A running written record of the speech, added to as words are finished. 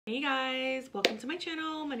Hey guys, welcome to my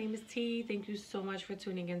channel. My name is T. Thank you so much for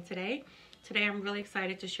tuning in today. Today I'm really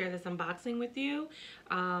excited to share this unboxing with you.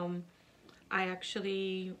 I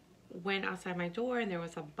actually went outside my door and there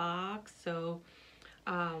was a box. So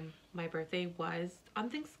my birthday was on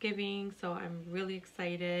Thanksgiving, so I'm really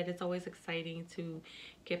excited. It's always exciting to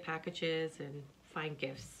get packages and find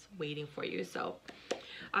gifts waiting for you. So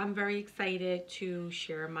I'm very excited to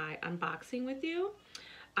share my unboxing with you.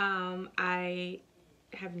 I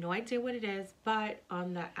have no idea what it is, but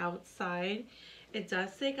on the outside it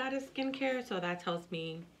does say Goddess Skincare, so that tells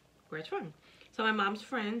me where it's from. So my mom's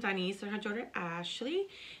friend Denise and her daughter Ashley,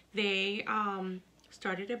 they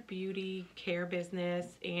started a beauty care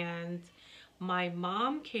business, and my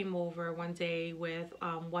mom came over one day with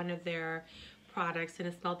one of their products and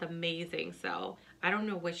it smelled amazing. So I don't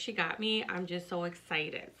know what she got me. I'm just so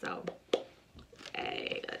excited. So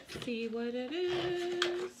hey, let's see what it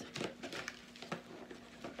is.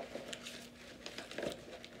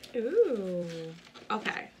 Ooh,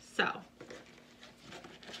 okay, so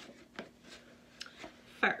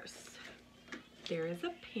first there is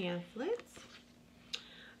a pamphlet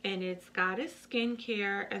and it's Goddess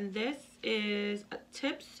Skincare, and this is a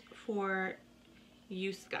tips for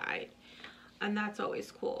use guide, and that's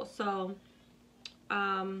always cool. So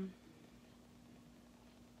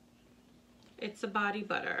it's a body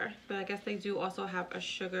butter, but I guess they do also have a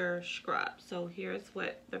sugar scrub. So here's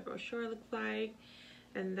what the brochure looks like.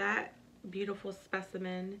 And that beautiful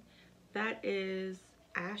specimen, that is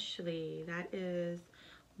Ashley. That is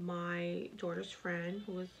my daughter's friend,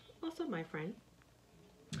 who is also my friend.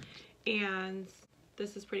 And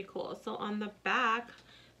this is pretty cool. So on the back,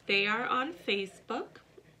 they are on Facebook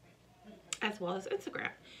as well as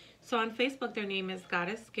Instagram. So on Facebook, their name is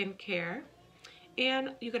Goddess Skincare.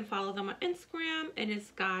 And you can follow them on Instagram, and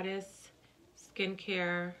it's Goddess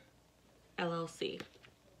Skincare LLC.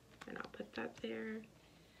 And I'll put that there.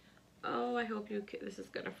 Oh, I hope this is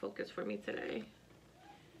gonna focus for me today.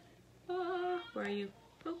 Where are you?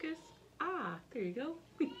 Focus. Ah, there you go.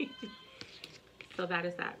 So that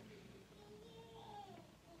is that.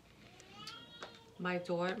 My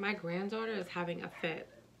granddaughter is having a fit.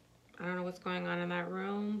 I don't know what's going on in that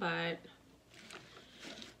room, but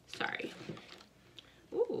sorry.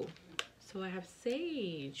 Ooh, so I have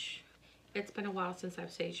sage. It's been a while since I've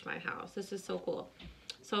saged my house. This is so cool.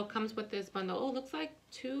 So it comes with this bundle. Oh, it looks like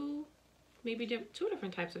two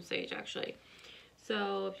different types of sage actually.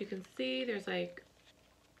 So if you can see, there's like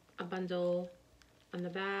a bundle on the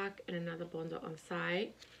back and another bundle on the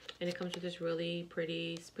side, and it comes with this really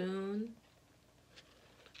pretty spoon.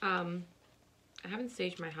 I haven't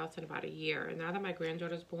saged my house in about a year, and now that my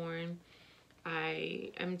granddaughter's born,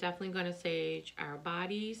 I am definitely going to sage our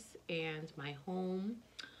bodies and my home,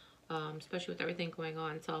 especially with everything going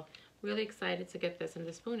on. So really excited to get this, and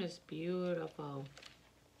the spoon is beautiful.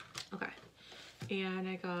 Okay, and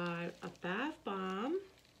I got a bath bomb.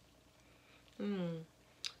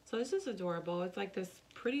 So this is adorable. It's like this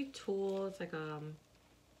pretty tool. It's like a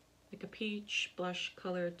peach blush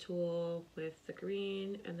colored tool with the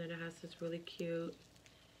green, and then it has this really cute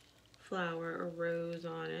flower or rose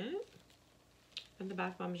on it. And the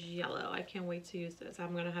bath bomb is yellow. I can't wait to use this.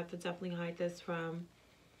 I'm gonna have to definitely hide this from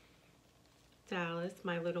Dallas,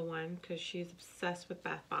 my little one, because she's obsessed with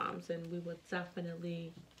bath bombs, and we would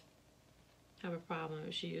definitely have a problem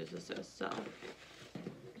if she uses this. So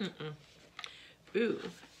ooh,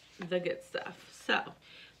 the good stuff. So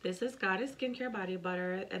this is Goddess Skincare Body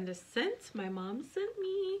Butter, and the scent my mom sent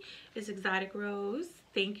me is Exotic Rose.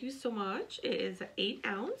 Thank you so much. It is an 8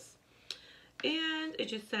 ounce, and it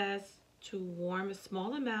just says to warm a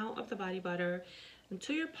small amount of the body butter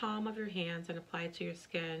into your palm of your hands and apply it to your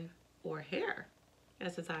skin or hair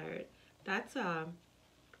as desired. That's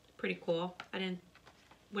pretty cool.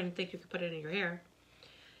 Wouldn't think you could put it in your hair.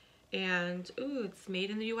 And ooh, it's made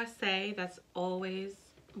in the USA. That's always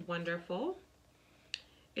wonderful.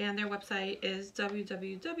 And their website is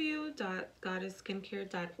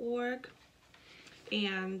www.goddessskincare.org.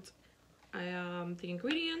 And the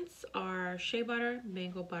ingredients are shea butter,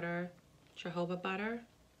 mango butter, jojoba butter,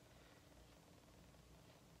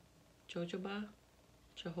 jojoba,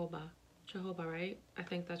 right? I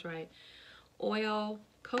think that's right. Oil,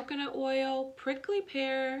 coconut oil, prickly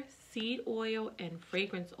pear, seed oil, and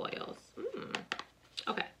fragrance oils.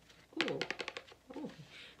 Okay. Ooh.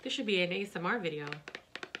 This should be an ASMR video.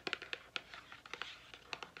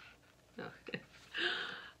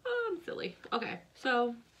 Oh, I'm silly. Okay,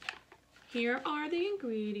 so here are the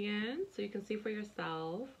ingredients, so you can see for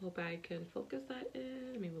yourself. Hope I can focus that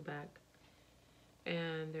in. Let me move back.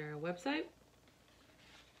 And their website.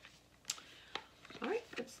 All right,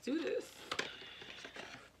 let's do this.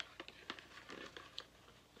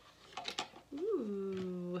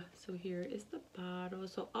 here is the bottle.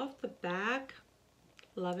 So off the back,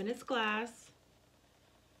 loving its glass.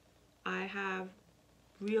 I have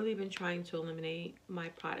really been trying to eliminate my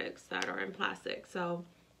products that are in plastic, so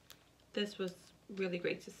this was really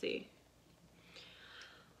great to see.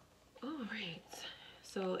 All right,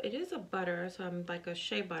 so it is a butter, so I'm like a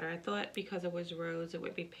shea butter. I thought because it was rose it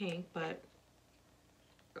would be pink, but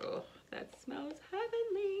oh, that smells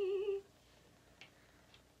heavenly.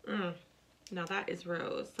 Now that is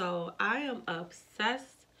rose. So I am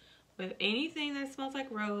obsessed with anything that smells like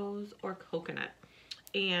rose or coconut,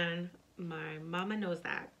 and my mama knows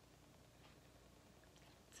that.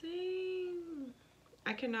 Dang.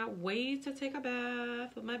 I cannot wait to take a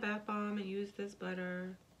bath with my bath bomb and use this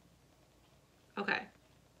butter. Okay,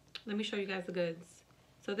 let me show you guys the goods.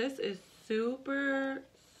 So this is super,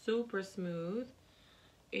 super smooth,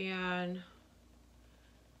 and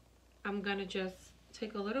I'm gonna just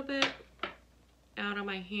take a little bit out of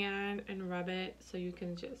my hand and rub it so you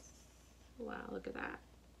can just, wow, look at that.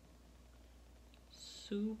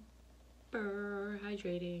 Super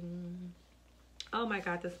hydrating. Oh my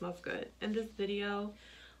god, this smells good. And this video,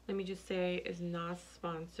 let me just say, is not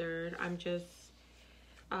sponsored. I'm just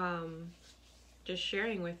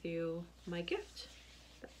sharing with you my gift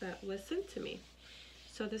that was sent to me.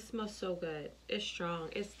 So this smells so good. It's strong,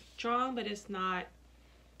 but it's not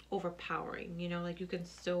overpowering, you know, like you can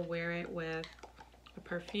still wear it with a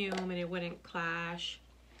perfume and it wouldn't clash,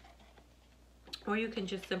 or you can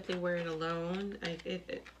just simply wear it alone.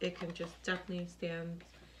 It can just definitely stand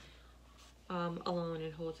alone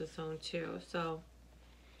and holds its own too. So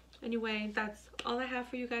anyway, that's all I have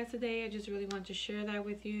for you guys today. I just really want to share that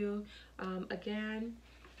with you. Again,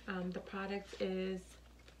 the product is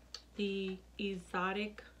the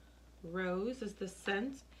Exotic Rose is the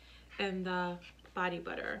scent, and the body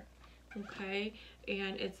butter. Okay,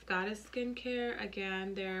 and it's Goddess Skincare.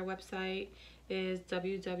 Again, their website is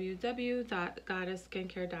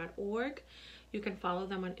www.goddessskincare.org. You can follow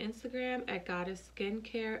them on Instagram at Goddess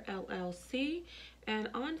Skincare LLC and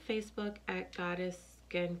on Facebook at Goddess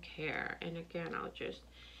Skincare. And again, I'll just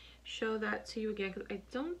show that to you again because I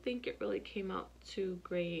don't think it really came out too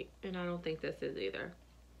great, and I don't think this is either.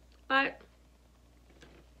 But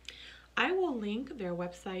I will link their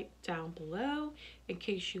website down below in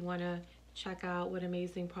case you want to check out what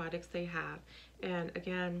amazing products they have. And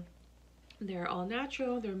again, they're all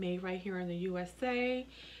natural. They're made right here in the USA,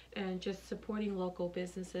 and just supporting local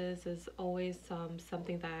businesses is always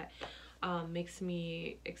something that makes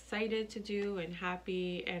me excited to do and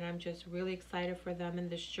happy, and I'm just really excited for them in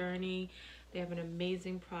this journey. They have an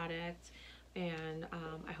amazing product, and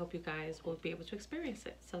I hope you guys will be able to experience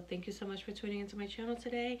it. So thank you so much for tuning into my channel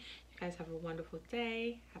today. You guys have a wonderful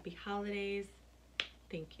day. Happy holidays.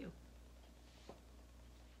 Thank you.